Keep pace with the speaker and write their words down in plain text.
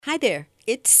Hi there,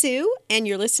 it's Sue, and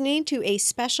you're listening to a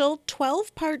special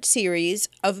 12-part series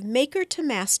of Maker to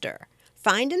Master.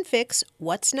 Find and fix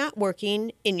what's not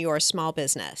working in your small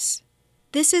business.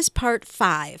 This is part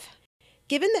 5.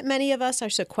 Given that many of us are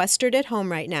sequestered at home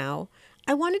right now,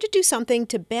 I wanted to do something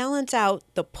to balance out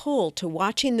the pull to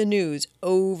watching the news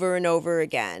over and over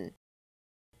again.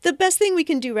 The best thing we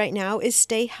can do right now is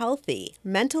stay healthy,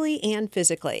 mentally and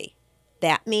physically.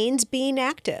 That means being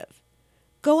active.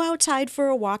 Go outside for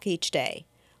a walk each day,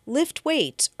 lift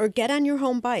weights, or get on your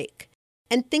home bike,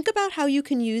 and think about how you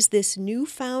can use this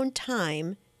newfound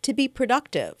time to be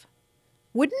productive.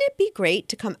 Wouldn't it be great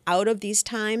to come out of these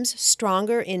times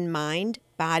stronger in mind,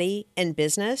 body, and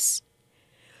business?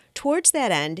 Towards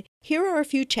that end, here are a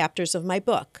few chapters of my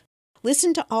book.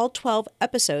 Listen to all 12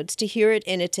 episodes to hear it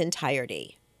in its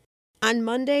entirety. On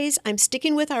Mondays, I'm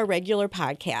sticking with our regular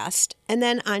podcast, and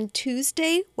then on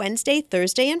Tuesday, Wednesday,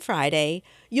 Thursday, and Friday,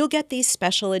 you'll get these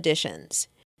special editions.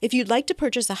 If you'd like to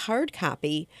purchase a hard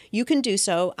copy, you can do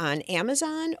so on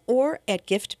Amazon or at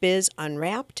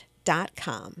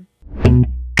giftbizunwrapped.com.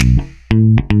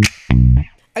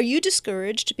 Are you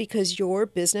discouraged because your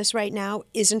business right now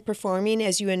isn't performing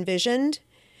as you envisioned?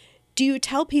 Do you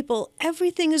tell people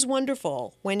everything is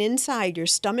wonderful when inside your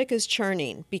stomach is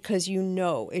churning because you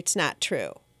know it's not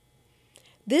true?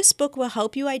 This book will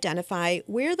help you identify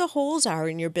where the holes are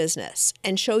in your business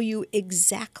and show you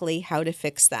exactly how to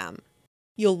fix them.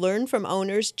 You'll learn from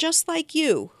owners just like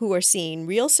you who are seeing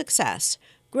real success,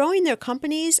 growing their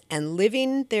companies, and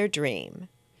living their dream.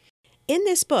 In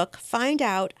this book, find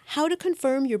out how to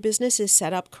confirm your business is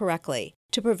set up correctly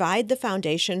to provide the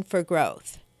foundation for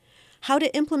growth. How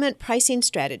to implement pricing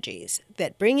strategies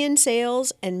that bring in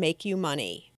sales and make you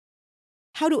money.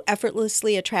 How to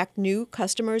effortlessly attract new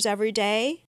customers every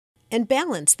day, and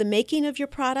balance the making of your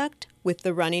product with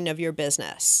the running of your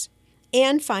business.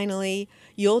 And finally,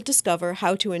 you'll discover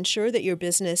how to ensure that your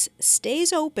business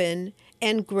stays open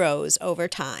and grows over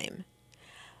time.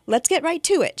 Let's get right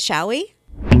to it, shall we?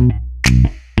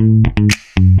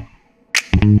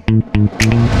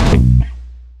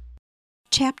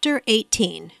 Chapter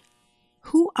 18.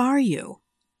 Who are you?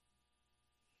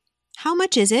 How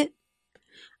much is it?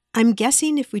 I'm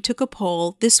guessing if we took a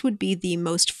poll, this would be the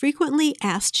most frequently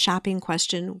asked shopping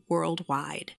question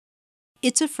worldwide.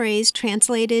 It's a phrase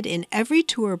translated in every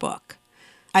tour book.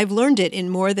 I've learned it in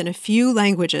more than a few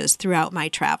languages throughout my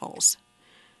travels.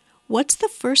 What's the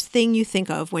first thing you think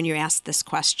of when you're asked this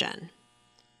question?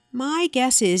 My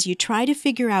guess is you try to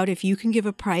figure out if you can give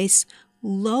a price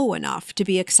low enough to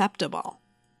be acceptable,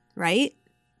 right?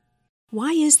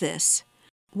 Why is this?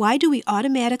 Why do we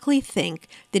automatically think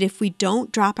that if we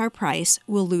don't drop our price,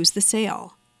 we'll lose the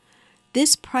sale?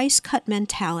 This price cut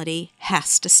mentality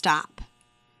has to stop.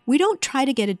 We don't try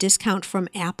to get a discount from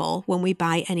Apple when we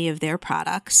buy any of their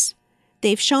products.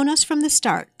 They've shown us from the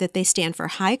start that they stand for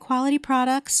high-quality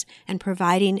products and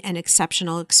providing an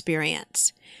exceptional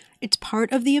experience. It's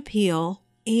part of the appeal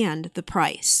and the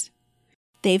price.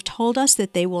 They've told us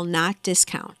that they will not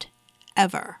discount,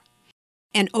 ever.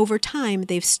 And over time,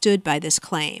 they've stood by this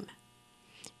claim.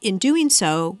 In doing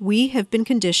so, we have been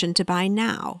conditioned to buy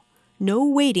now, no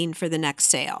waiting for the next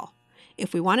sale.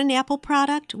 If we want an Apple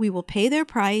product, we will pay their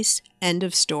price, end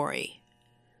of story.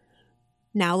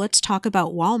 Now let's talk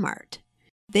about Walmart.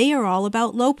 They are all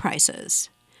about low prices.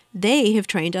 They have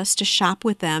trained us to shop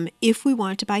with them if we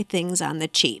want to buy things on the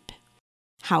cheap.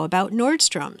 How about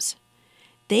Nordstrom's?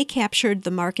 They captured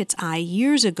the market's eye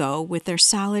years ago with their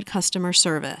solid customer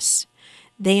service.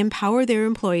 They empower their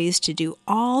employees to do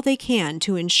all they can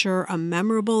to ensure a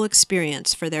memorable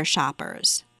experience for their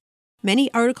shoppers.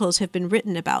 Many articles have been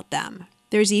written about them.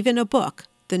 There's even a book,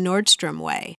 The Nordstrom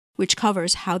Way, which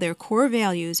covers how their core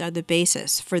values are the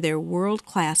basis for their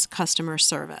world-class customer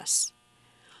service.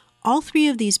 All three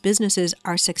of these businesses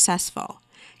are successful,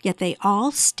 yet they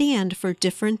all stand for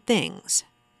different things.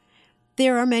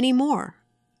 There are many more: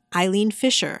 Eileen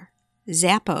Fisher,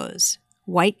 Zappos,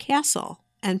 White Castle,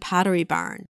 and Pottery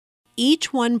Barn.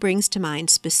 Each one brings to mind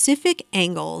specific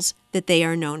angles that they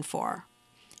are known for.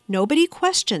 Nobody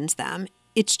questions them,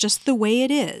 it's just the way it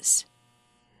is.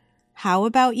 How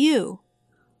about you?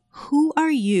 Who are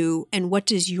you and what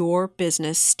does your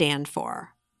business stand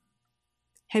for?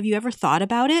 Have you ever thought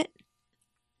about it?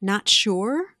 Not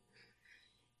sure?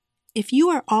 If you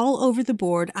are all over the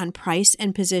board on price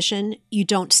and position, you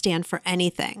don't stand for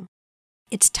anything.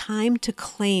 It's time to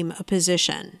claim a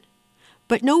position.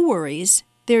 But no worries,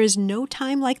 there is no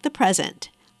time like the present.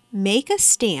 Make a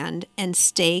stand and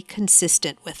stay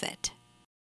consistent with it.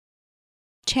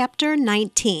 Chapter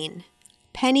 19.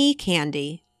 Penny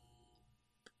Candy.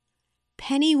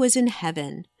 Penny was in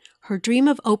heaven, Her dream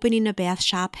of opening a bath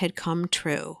shop had come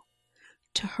true.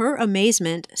 To her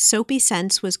amazement, Soapy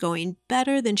Scents was going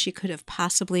better than she could have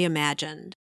possibly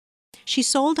imagined. She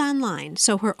sold online,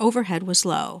 so her overhead was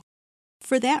low.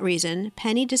 For that reason,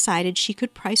 Penny decided she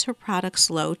could price her products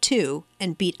low too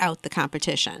and beat out the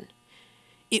competition.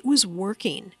 It was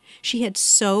working. She had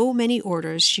so many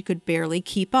orders she could barely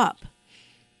keep up.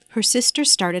 Her sister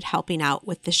started helping out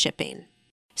with the shipping.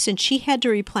 Since she had to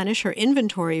replenish her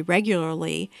inventory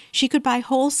regularly, she could buy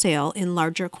wholesale in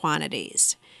larger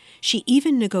quantities. She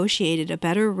even negotiated a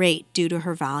better rate due to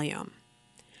her volume.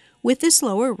 With this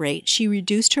lower rate, she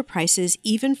reduced her prices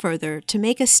even further to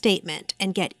make a statement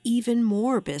and get even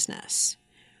more business.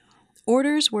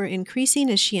 Orders were increasing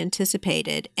as she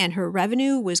anticipated, and her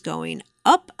revenue was going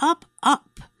up, up,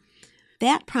 up.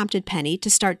 That prompted Penny to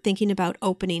start thinking about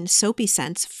opening Soapy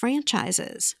Scents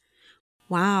franchises.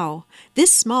 Wow,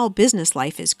 this small business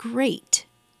life is great.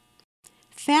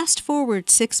 Fast forward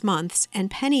 6 months,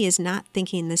 and Penny is not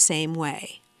thinking the same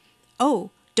way.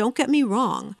 Oh, don't get me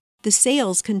wrong, the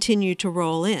sales continue to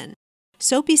roll in.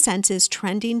 Soapy Scents is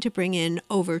trending to bring in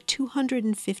over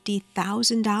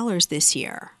 $250,000 this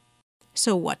year.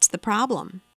 So what's the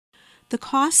problem? The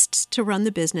costs to run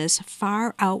the business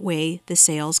far outweigh the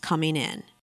sales coming in.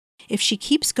 If she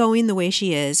keeps going the way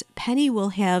she is, Penny will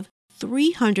have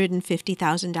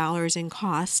 $350,000 in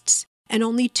costs and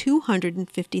only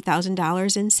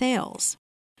 $250,000 in sales.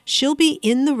 She'll be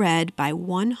in the red by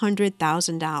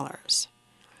 $100,000.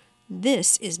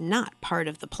 This is not part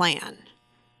of the plan.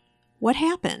 What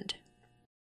happened?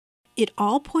 It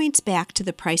all points back to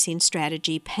the pricing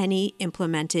strategy Penny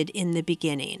implemented in the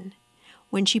beginning.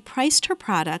 When she priced her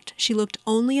product, she looked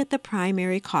only at the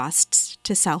primary costs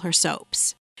to sell her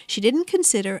soaps. She didn't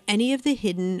consider any of the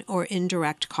hidden or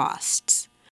indirect costs.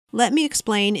 Let me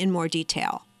explain in more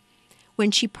detail.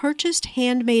 When she purchased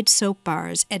handmade soap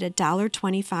bars at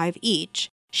 $1.25 each,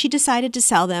 she decided to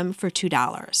sell them for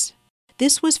 $2.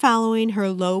 This was following her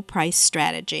low price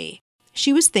strategy.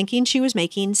 She was thinking she was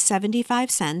making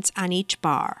 75 cents on each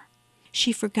bar.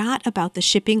 She forgot about the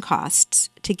shipping costs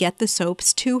to get the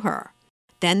soaps to her.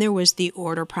 Then there was the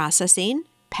order processing,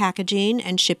 packaging,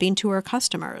 and shipping to her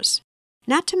customers,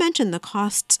 not to mention the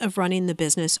costs of running the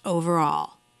business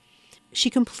overall. She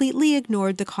completely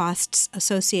ignored the costs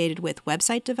associated with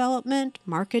website development,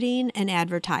 marketing, and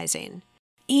advertising,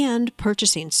 and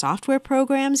purchasing software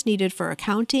programs needed for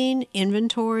accounting,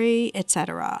 inventory,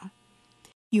 etc.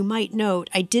 You might note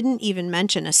I didn't even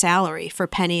mention a salary for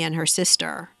Penny and her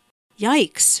sister.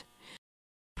 Yikes!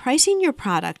 Pricing your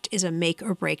product is a make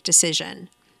or break decision.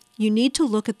 You need to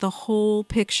look at the whole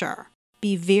picture.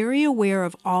 Be very aware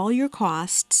of all your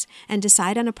costs and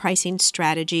decide on a pricing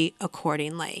strategy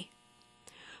accordingly.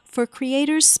 For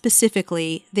creators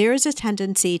specifically, there is a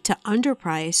tendency to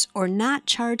underprice or not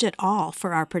charge at all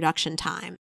for our production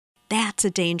time. That's a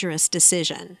dangerous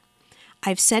decision.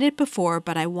 I've said it before,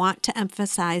 but I want to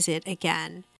emphasize it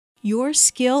again. Your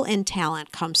skill and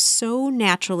talent come so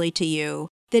naturally to you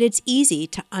that it's easy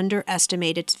to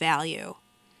underestimate its value.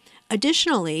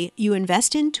 Additionally, you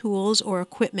invest in tools or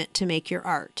equipment to make your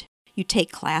art. You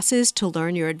take classes to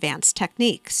learn your advanced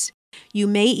techniques. You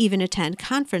may even attend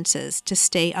conferences to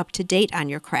stay up to date on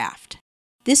your craft.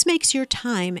 This makes your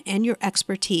time and your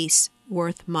expertise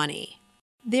worth money.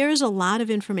 There is a lot of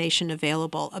information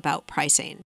available about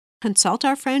pricing. Consult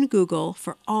our friend Google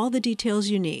for all the details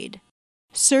you need.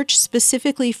 Search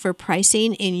specifically for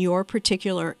pricing in your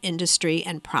particular industry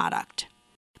and product.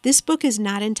 This book is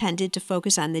not intended to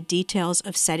focus on the details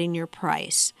of setting your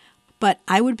price, but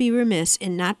I would be remiss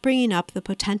in not bringing up the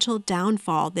potential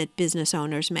downfall that business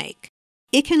owners make.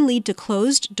 It can lead to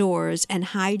closed doors and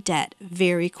high debt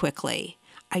very quickly.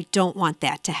 I don't want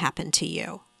that to happen to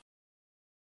you.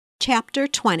 Chapter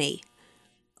 20.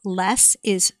 Less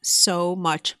is so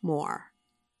much more.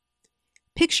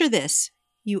 Picture this.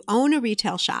 You own a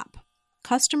retail shop.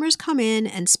 Customers come in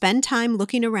and spend time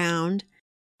looking around.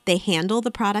 They handle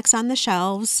the products on the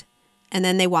shelves, and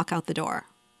then they walk out the door.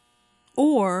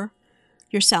 Or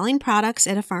you're selling products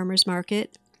at a farmer's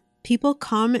market. People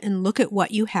come and look at what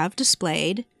you have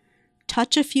displayed,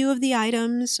 touch a few of the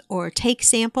items, or take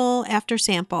sample after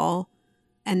sample,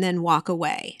 and then walk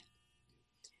away.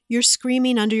 You're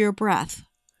screaming under your breath,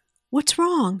 "What's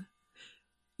wrong?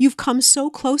 You've come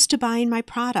so close to buying my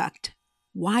product.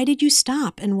 Why did you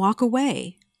stop and walk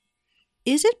away?"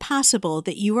 Is it possible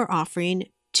that you are offering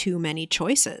too many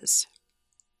choices?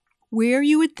 Where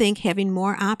you would think having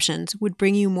more options would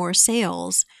bring you more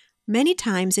sales, many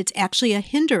times it's actually a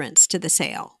hindrance to the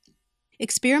sale.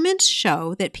 Experiments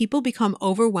show that people become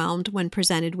overwhelmed when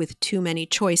presented with too many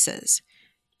choices.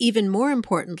 Even more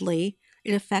importantly,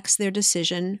 it affects their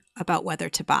decision about whether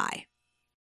to buy.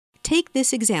 Take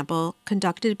this example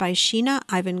conducted by Sheena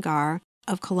Iyengar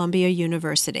of Columbia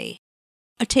University.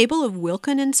 A table of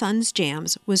Wilkin & Sons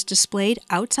jams was displayed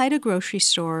outside a grocery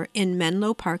store in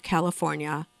Menlo Park,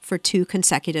 California, for 2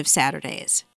 consecutive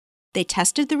Saturdays. They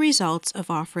tested the results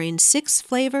of offering 6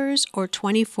 flavors or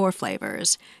 24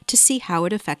 flavors to see how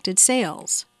it affected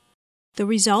sales. The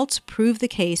results prove the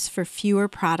case for fewer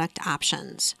product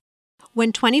options.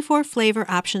 When 24 flavor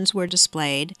options were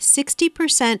displayed,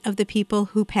 60% of the people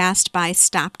who passed by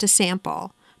stopped to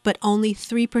sample, but only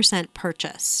 3%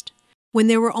 purchased. When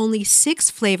there were only 6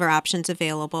 flavor options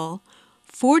available,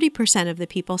 40% of the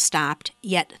people stopped,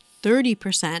 yet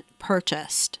 30%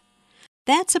 purchased.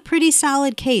 That's a pretty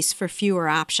solid case for fewer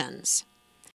options.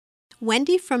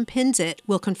 Wendy from Pinzit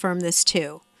will confirm this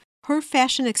too. Her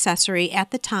fashion accessory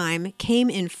at the time came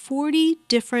in 40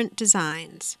 different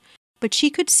designs, but she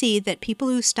could see that people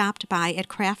who stopped by at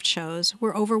craft shows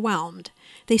were overwhelmed.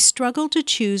 They struggled to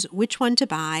choose which one to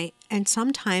buy, and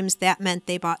sometimes that meant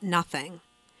they bought nothing.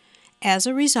 As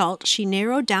a result, she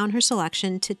narrowed down her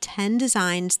selection to 10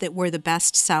 designs that were the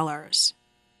best sellers.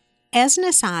 As an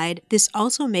aside, this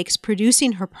also makes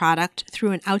producing her product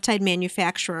through an outside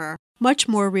manufacturer much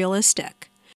more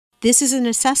realistic. This is a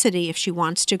necessity if she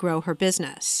wants to grow her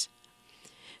business.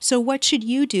 So what should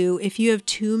you do if you have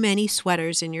too many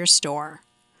sweaters in your store?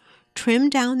 Trim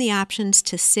down the options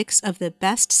to 6 of the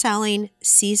best-selling,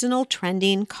 seasonal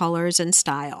trending colors and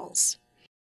styles.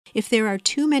 If there are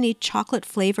too many chocolate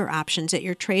flavor options at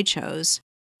your trade shows,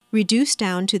 reduce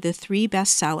down to the 3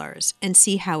 best sellers and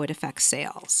see how it affects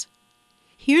sales.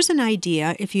 Here's an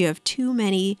idea if you have too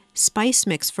many spice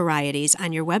mix varieties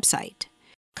on your website.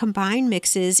 Combine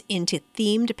mixes into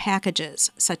themed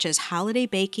packages, such as holiday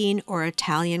baking or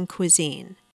Italian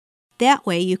cuisine. That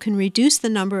way you can reduce the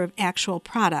number of actual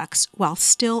products while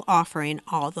still offering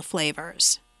all the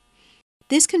flavors.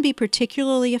 This can be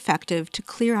particularly effective to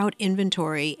clear out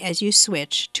inventory as you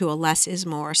switch to a less is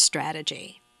more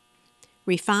strategy.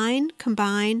 Refine,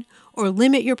 combine, or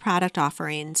limit your product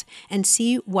offerings and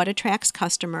see what attracts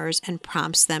customers and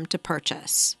prompts them to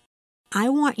purchase. I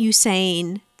want you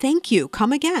saying, "Thank you,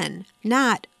 come again,"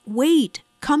 not, "Wait,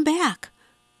 come back.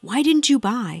 Why didn't you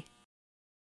buy?"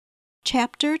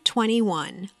 Chapter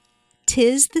 21.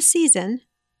 'Tis the Season.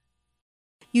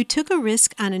 You took a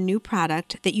risk on a new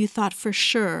product that you thought for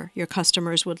sure your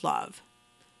customers would love.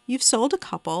 You've sold a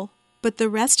couple, but the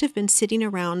rest have been sitting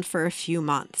around for a few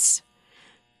months.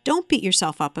 Don't beat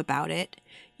yourself up about it.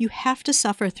 You have to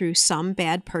suffer through some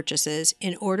bad purchases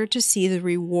in order to see the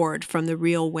reward from the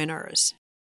real winners.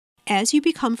 As you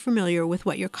become familiar with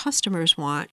what your customers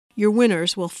want, your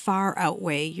winners will far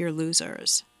outweigh your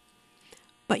losers.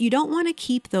 But you don't want to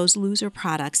keep those loser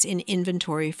products in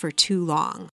inventory for too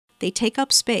long. They take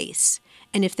up space,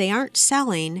 and if they aren't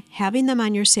selling, having them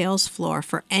on your sales floor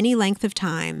for any length of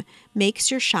time makes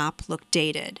your shop look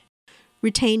dated.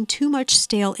 Retain too much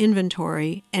stale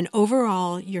inventory, and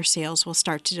overall your sales will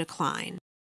start to decline.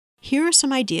 Here are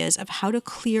some ideas of how to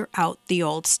clear out the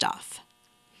old stuff.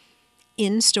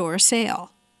 In-store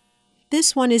sale.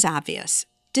 This one is obvious.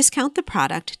 Discount the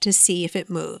product to see if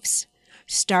it moves.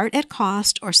 Start at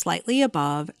cost or slightly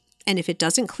above, and if it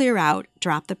doesn't clear out,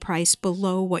 drop the price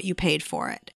below what you paid for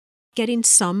it. Getting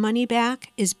some money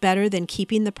back is better than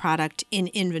keeping the product in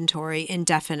inventory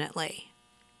indefinitely.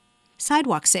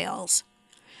 Sidewalk sales.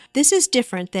 This is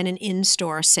different than an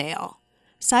in-store sale.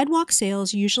 Sidewalk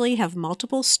sales usually have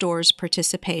multiple stores'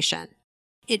 participation.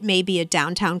 It may be a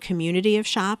downtown community of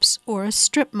shops or a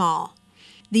strip mall.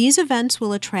 These events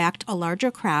will attract a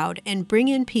larger crowd and bring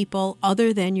in people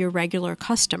other than your regular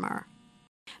customer.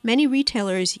 Many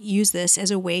retailers use this as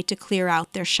a way to clear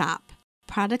out their shop.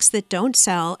 Products that don't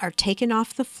sell are taken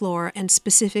off the floor and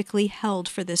specifically held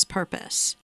for this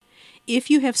purpose. If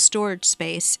you have storage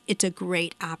space, it's a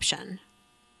great option.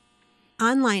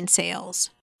 Online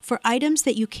sales. For items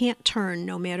that you can't turn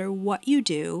no matter what you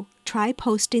do, try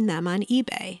posting them on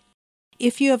eBay.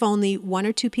 If you have only 1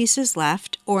 or 2 pieces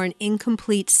left or an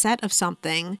incomplete set of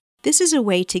something, this is a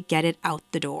way to get it out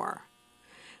the door.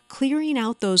 Clearing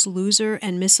out those loser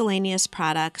and miscellaneous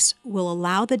products will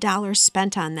allow the dollars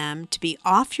spent on them to be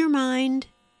off your mind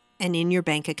and in your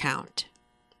bank account.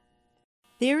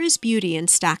 There is beauty in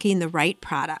stocking the right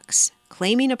products,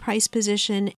 claiming a price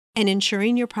position, and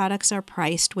ensuring your products are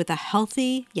priced with a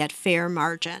healthy yet fair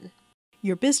margin.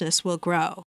 Your business will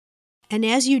grow. And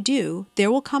as you do,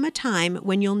 there will come a time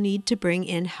when you'll need to bring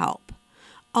in help.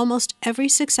 Almost every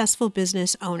successful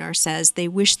business owner says they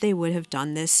wish they would have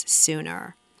done this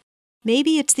sooner.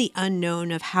 Maybe it's the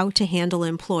unknown of how to handle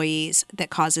employees that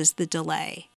causes the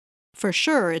delay. For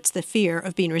sure, it's the fear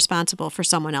of being responsible for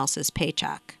someone else's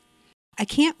paycheck. I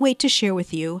can't wait to share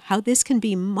with you how this can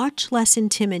be much less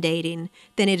intimidating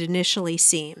than it initially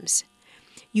seems.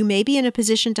 You may be in a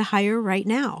position to hire right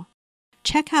now.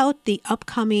 Check out the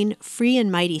upcoming Free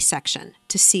and Mighty section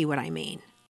to see what I mean.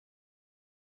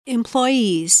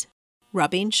 Employees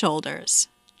rubbing shoulders.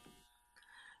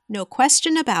 No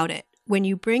question about it, when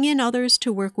you bring in others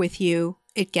to work with you,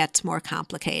 it gets more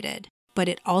complicated, but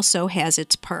it also has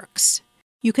its perks.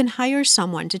 You can hire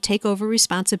someone to take over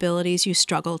responsibilities you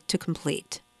struggle to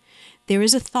complete. There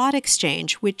is a thought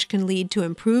exchange which can lead to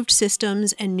improved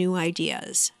systems and new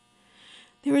ideas.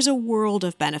 There is a world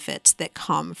of benefits that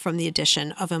come from the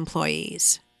addition of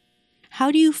employees.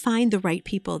 How do you find the right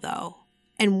people, though?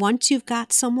 And once you've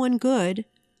got someone good,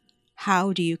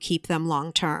 how do you keep them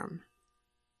long term?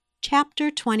 Chapter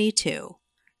 22.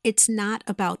 It's not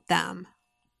about them.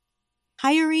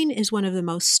 Hiring is one of the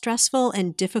most stressful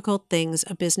and difficult things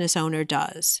a business owner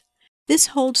does. This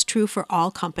holds true for all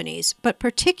companies, but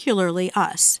particularly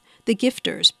us, the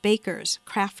gifters, bakers,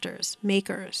 crafters,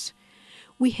 makers.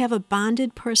 We have a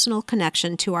bonded personal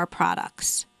connection to our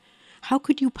products. How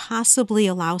could you possibly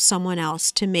allow someone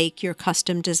else to make your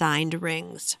custom-designed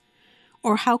rings?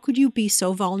 Or how could you be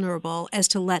so vulnerable as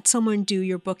to let someone do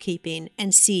your bookkeeping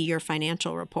and see your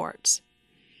financial reports?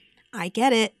 I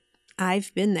get it.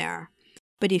 I've been there.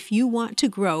 But if you want to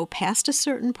grow past a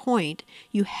certain point,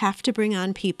 you have to bring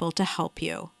on people to help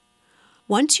you.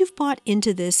 Once you've bought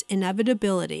into this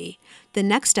inevitability, the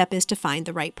next step is to find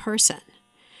the right person.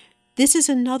 This is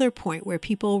another point where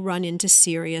people run into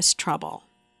serious trouble.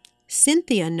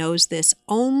 Cynthia knows this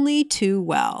only too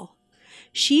well.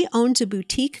 She owns a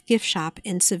boutique gift shop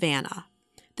in Savannah.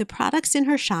 The products in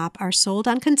her shop are sold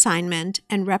on consignment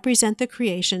and represent the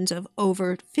creations of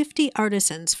over 50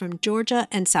 artisans from Georgia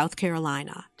and South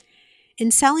Carolina.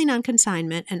 In selling on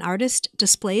consignment, an artist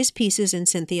displays pieces in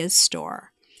Cynthia's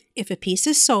store. If a piece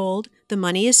is sold, the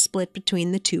money is split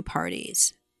between the two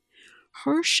parties.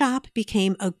 Her shop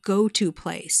became a go-to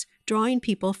place, drawing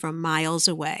people from miles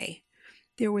away.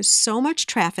 There was so much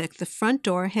traffic, the front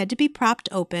door had to be propped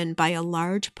open by a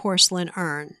large porcelain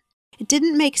urn. It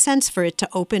didn't make sense for it to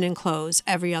open and close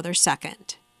every other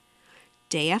second.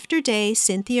 Day after day,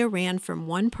 Cynthia ran from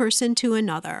one person to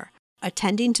another,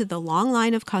 attending to the long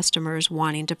line of customers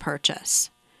wanting to purchase.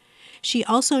 She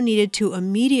also needed to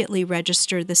immediately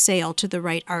register the sale to the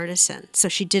right artisan so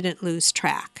she didn't lose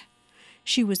track.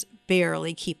 She was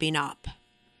barely keeping up.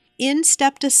 In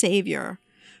stepped a savior.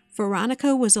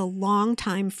 Veronica was a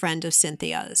longtime friend of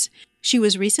Cynthia's. She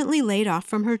was recently laid off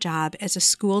from her job as a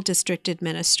school district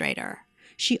administrator.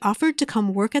 She offered to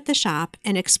come work at the shop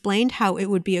and explained how it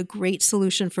would be a great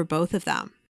solution for both of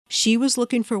them. She was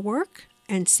looking for work,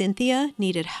 and Cynthia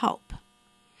needed help.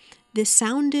 This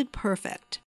sounded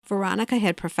perfect. Veronica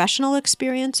had professional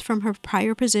experience from her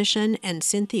prior position, and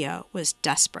Cynthia was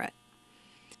desperate.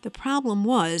 The problem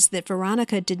was that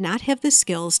Veronica did not have the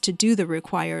skills to do the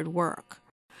required work.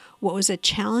 What was a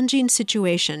challenging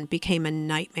situation became a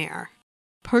nightmare.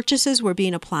 Purchases were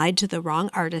being applied to the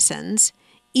wrong artisans.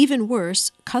 Even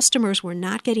worse, customers were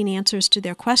not getting answers to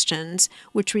their questions,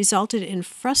 which resulted in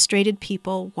frustrated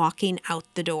people walking out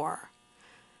the door.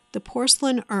 The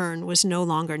porcelain urn was no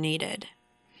longer needed.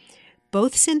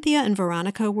 Both Cynthia and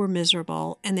Veronica were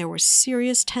miserable, and there was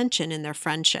serious tension in their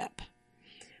friendship.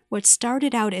 What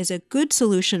started out as a good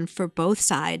solution for both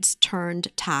sides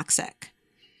turned toxic.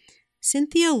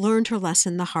 Cynthia learned her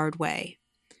lesson the hard way.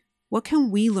 What can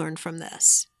we learn from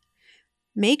this?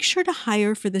 Make sure to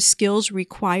hire for the skills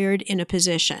required in a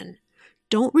position.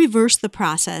 Don't reverse the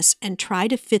process and try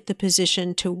to fit the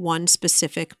position to one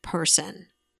specific person.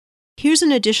 Here's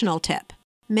an additional tip.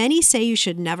 Many say you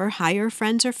should never hire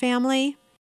friends or family.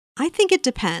 I think it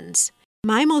depends.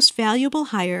 My most valuable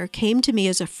hire came to me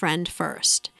as a friend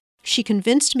first. She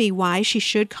convinced me why she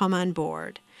should come on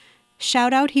board.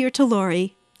 Shout out here to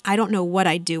Lori. I don't know what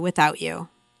I'd do without you.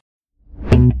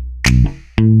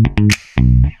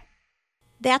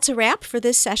 That's a wrap for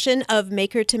this session of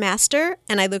Maker to Master,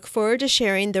 and I look forward to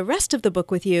sharing the rest of the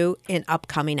book with you in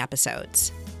upcoming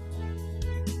episodes.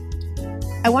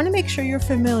 I want to make sure you're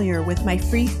familiar with my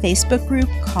free Facebook group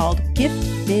called Gift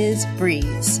Biz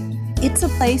Breeze. It's a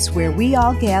place where we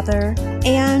all gather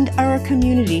and are a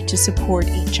community to support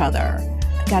each other.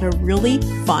 Got a really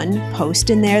fun post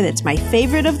in there that's my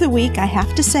favorite of the week, I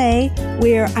have to say,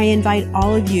 where I invite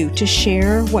all of you to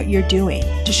share what you're doing,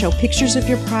 to show pictures of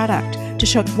your product, to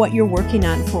show what you're working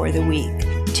on for the week,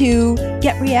 to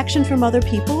get reaction from other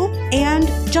people, and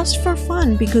just for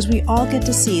fun because we all get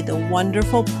to see the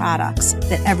wonderful products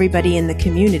that everybody in the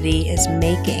community is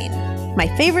making. My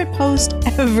favorite post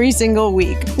every single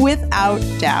week, without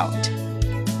doubt.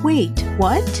 Wait,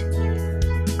 what?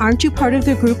 Aren't you part of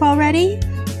the group already?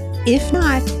 If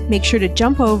not, make sure to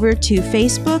jump over to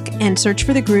Facebook and search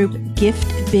for the group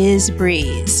Gift Biz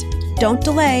Breeze. Don't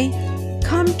delay.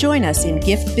 Come join us in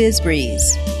Gift Biz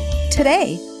Breeze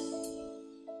today.